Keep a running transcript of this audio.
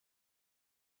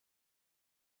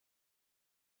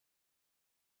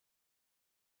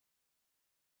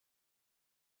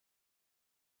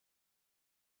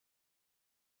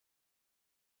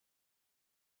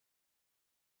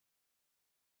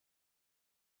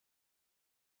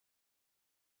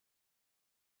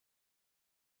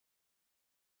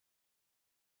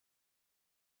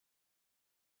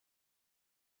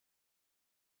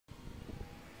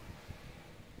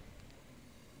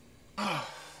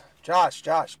Josh,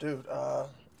 dude,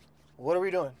 what are we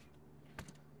doing?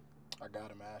 I got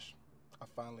him, Ash. I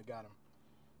finally got him.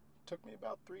 Took me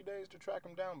about 3 days to track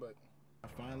him down, but I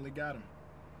finally got him.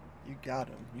 You got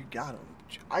him.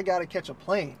 I gotta catch a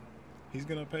plane. He's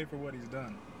gonna pay for what he's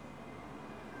done.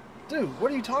 Dude,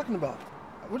 what are you talking about?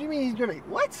 What do you mean he's gonna...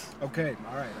 What? Okay,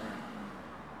 all right.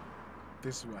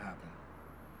 This is what happened.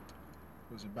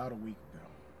 It was about a week ago.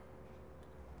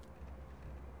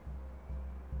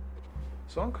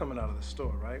 So I'm coming out of the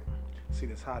store, right? See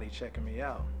this hottie checking me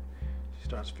out. She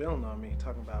starts filming on me,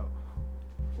 talking about,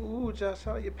 "Ooh, Josh,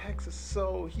 how your pecs are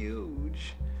so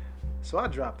huge." So I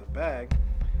drop the bag,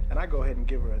 and I go ahead and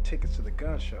give her a ticket to the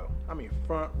gun show. I mean,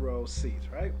 front row seats,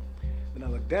 right? Then I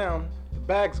look down, the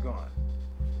bag's gone.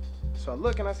 So I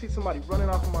look and I see somebody running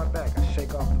off of my back. I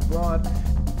shake off the broad, I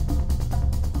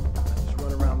just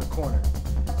run around the corner,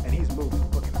 and he's moving,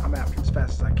 looking. I'm after him as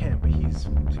fast as I can, but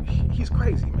he's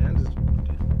crazy, man.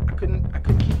 I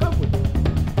couldn't keep up with him.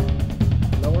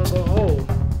 Lo and behold,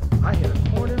 I hit a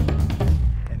corner,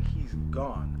 and he's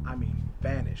gone. I mean,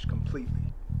 vanished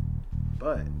completely.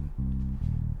 But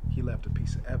he left a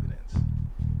piece of evidence.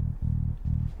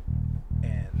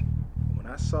 And when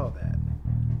I saw that,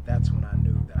 that's when I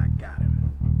knew that I got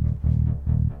him.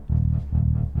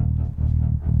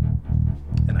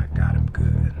 And I got him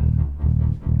good.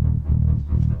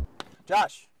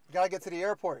 Josh, you gotta get to the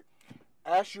airport.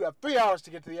 Ash, you have 3 hours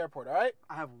to get to the airport, all right?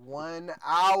 I have 1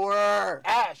 hour.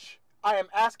 Ash, I am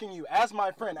asking you, as my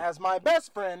friend, as my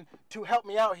best friend, to help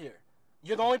me out here.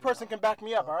 You're the only person who can back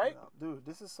me up, all right? No. Dude,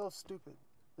 this is so stupid.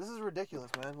 This is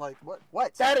ridiculous, man. Like,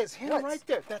 what? That is him What? right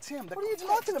there. That's him. What are you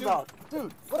talking Dude. about?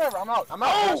 Dude, whatever, I'm out.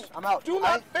 Oh, Josh. I'm out. do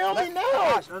not fail me now.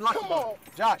 Josh, unlock Come the door. on.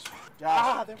 Josh.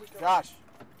 Ah, there we go.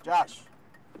 Josh.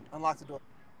 Unlock the door.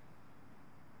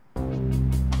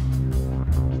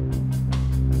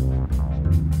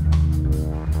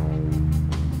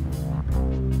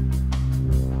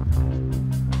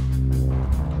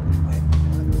 Wait,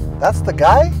 that's the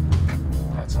guy?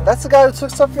 That's the guy who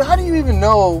took stuff from you? How do you even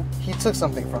know he took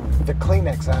something from you? The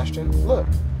Kleenex, Ashton. Look.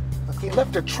 He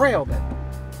left a trail, that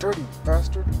dirty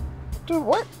bastard. Dude,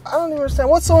 what? I don't even understand.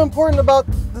 What's so important about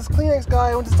this Kleenex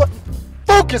guy?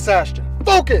 Focus, Ashton.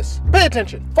 Focus. Pay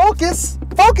attention. Focus.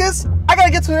 I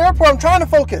gotta get to the airport. I'm trying to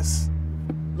focus.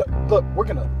 Look, we're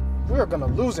gonna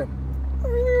lose him. What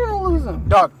do you mean we're gonna lose him?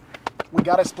 Dog, we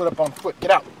gotta split up on foot.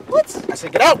 Get out. What? I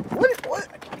said get out. What?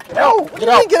 Get out. What do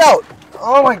you mean get out?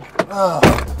 Oh my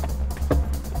god.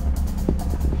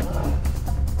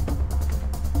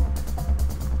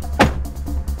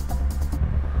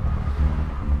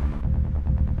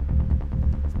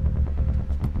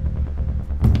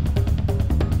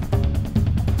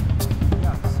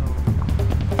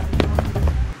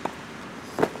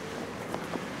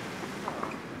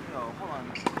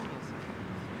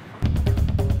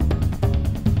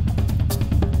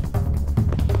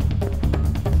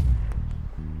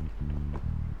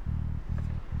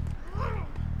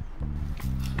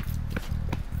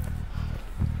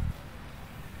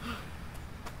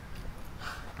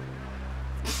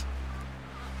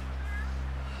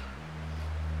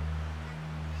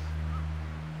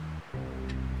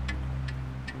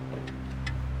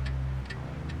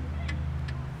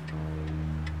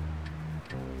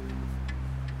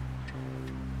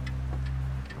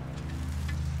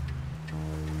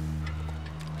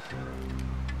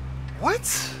 What?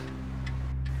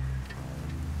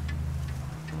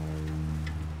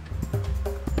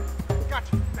 Got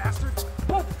you, bastard.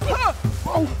 Oh god!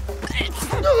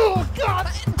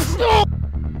 No!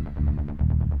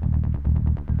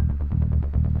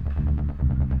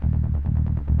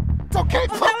 It's okay.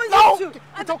 No!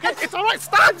 It's okay. It's all right.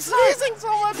 Stop sneezing so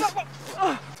much. Stop.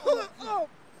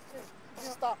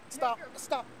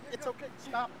 It's okay.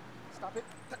 Stop it.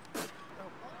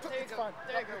 It's fine.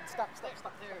 There you go. Stop.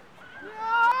 There.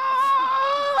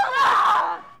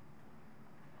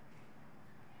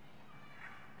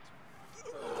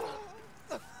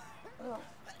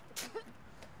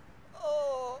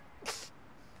 Oh, if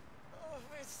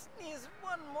I sneeze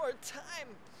one more time,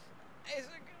 eyes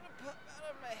are gonna pop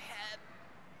out of my head.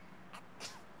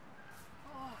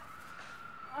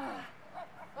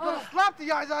 Slap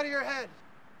the eyes out of your head!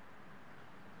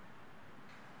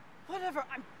 Whatever,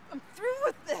 I'm through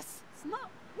with this. It's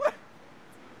not worth.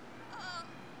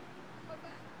 What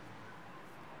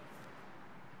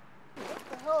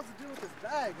the hell is it doing with this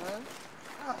bag, man?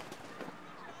 Ah.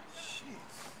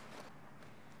 Jeez.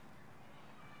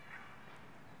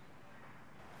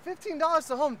 $15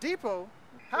 to Home Depot?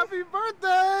 Happy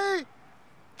birthday!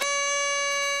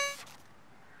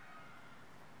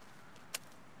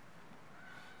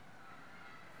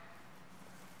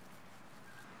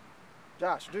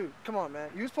 Josh, dude, come on,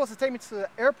 man. You were supposed to take me to the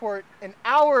airport an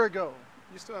hour ago.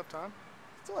 You still have time?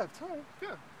 Still have time.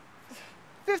 Yeah.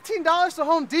 $15 to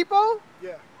Home Depot?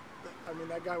 Yeah. I mean,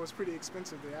 that guy was pretty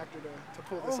expensive, the actor, to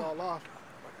pull this all off.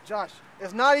 Josh,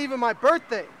 it's not even my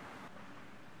birthday.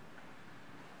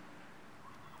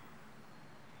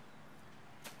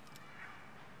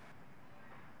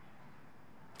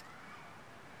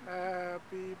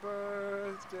 Happy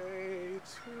birthday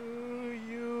to